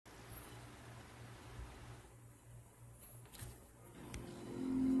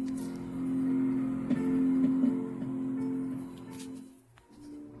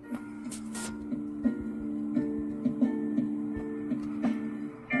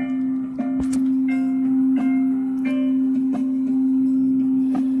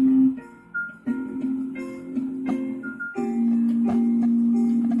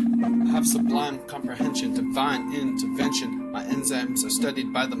comprehension, divine intervention. My enzymes are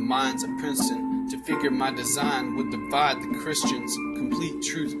studied by the minds at Princeton. To figure my design would divide the Christians. Complete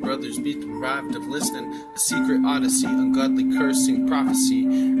truth, brothers, be derived of listening. A secret odyssey, ungodly cursing prophecy.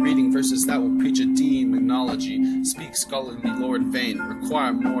 Reading verses that will preach a demonology. Speak scholarly Lord vain.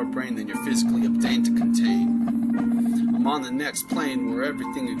 Require more brain than you're physically obtained to contain. I'm on the next plane where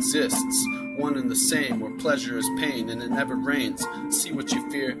everything exists, one and the same, where pleasure is pain and it never rains. See what you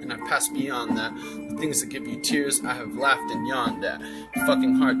fear and I pass beyond that. The things that give you tears I have laughed and yawned at. Your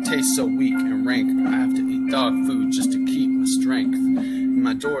fucking heart tastes so weak and rank, I have to eat dog food just to keep my strength. And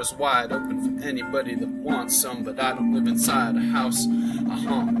my door is wide open for anybody that wants some, but I don't live inside a house, I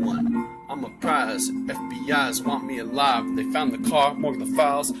haunt one. I'm a prize, FBI's want me alive. They found the car, morgue the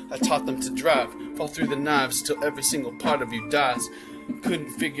files, I taught them to drive. Fall through the knives till every single part of you dies.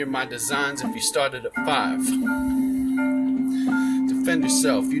 Couldn't figure my designs if you started at 5. Defend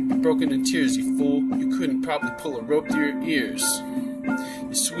yourself, you'd be broken in tears, you fool. You couldn't probably pull a rope through your ears.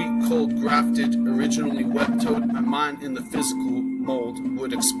 You sweet, cold, grafted, originally wet-toed. My mind in the physical mold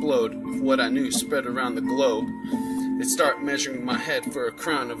would explode if what I knew spread around the globe. They'd start measuring my head for a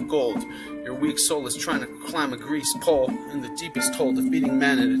crown of gold. Your weak soul is trying to climb a grease pole, in the deepest hole, defeating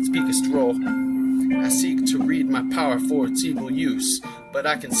man at its weakest role. I seek to read my power for its evil use, but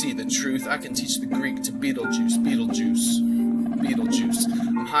I can see the truth. I can teach the Greek to Beetlejuice, Beetlejuice, Beetlejuice.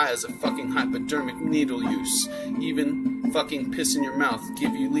 I'm high as a fucking hypodermic needle use. Even fucking piss in your mouth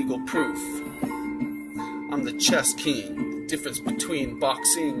give you legal proof. I'm the chess king, the difference between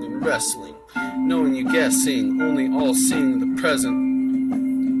boxing and wrestling. Knowing you guessing, only all seeing the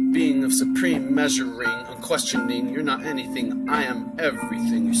present. Being of supreme measuring, unquestioning, you're not anything, I am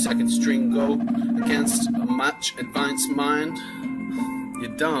everything. You second string go against a much advanced mind.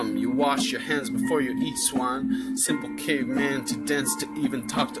 You're dumb, you wash your hands before you eat, swine. Simple caveman too dense to even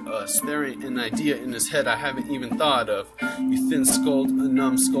talk to us. There ain't an idea in his head I haven't even thought of. You thin-skulled, a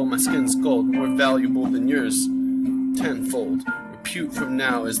numbskull, my skin's gold, more valuable than yours tenfold. Repute from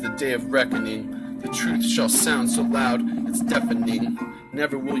now is the day of reckoning. The truth shall sound so loud, it's deafening.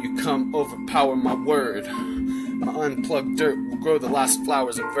 Never will you come overpower my word. My unplugged dirt will grow the last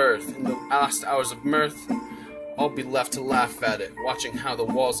flowers of earth. In the last hours of mirth, I'll be left to laugh at it, watching how the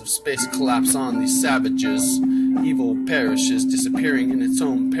walls of space collapse on these savages. Evil perishes, disappearing in its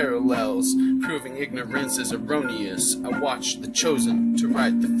own parallels, proving ignorance is erroneous. I watch the chosen to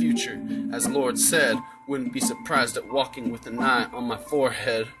write the future. As Lord said, wouldn't be surprised at walking with an eye on my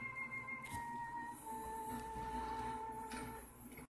forehead.